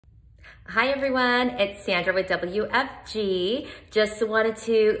Hi everyone, it's Sandra with WFG. Just wanted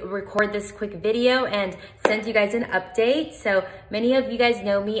to record this quick video and send you guys an update. So many of you guys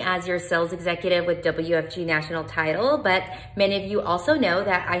know me as your sales executive with WFG National Title, but many of you also know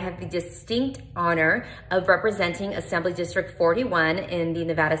that I have the distinct honor of representing Assembly District 41 in the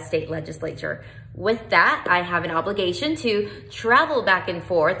Nevada State Legislature. With that, I have an obligation to travel back and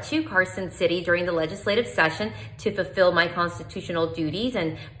forth to Carson City during the legislative session to fulfill my constitutional duties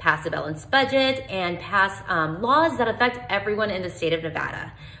and pass a balanced budget and pass laws that affect everyone in the state of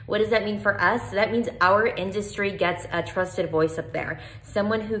Nevada. What does that mean for us? That means our industry gets a trusted voice up there.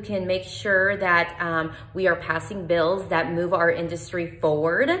 Someone who can make sure that we are passing bills that move our industry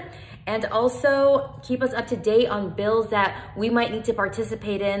forward, and also keep us up to date on bills that we might need to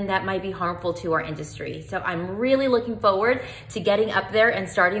participate in that might be harmful to our industry. So I'm really looking forward to getting up there and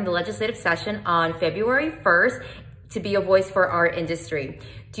starting the legislative session on February 1st to be a voice for our industry.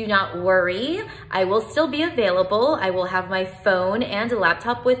 Do not worry, I will still be available. I will have my phone and a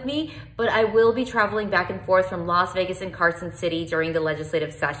laptop with me, but I will be traveling back and forth from Las Vegas and Carson City during the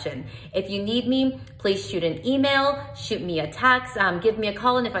legislative session. If you need me, please shoot an email, shoot me a text, give me a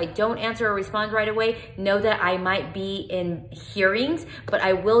call, and if I don't answer or respond right away, know that I might be in hearings, but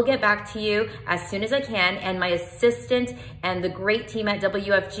I will get back to you as soon as I can, and my assistant and the great team at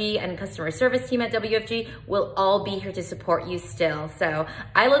WFG and customer service team at WFG will all be here to support you still. So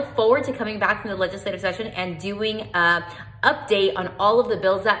I look forward to coming back from the legislative session and doing an update on all of the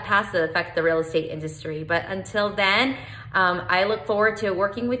bills that pass that affect the real estate industry. But until then, I look forward to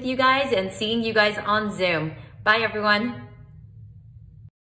working with you guys and seeing you guys on Zoom. Bye, everyone.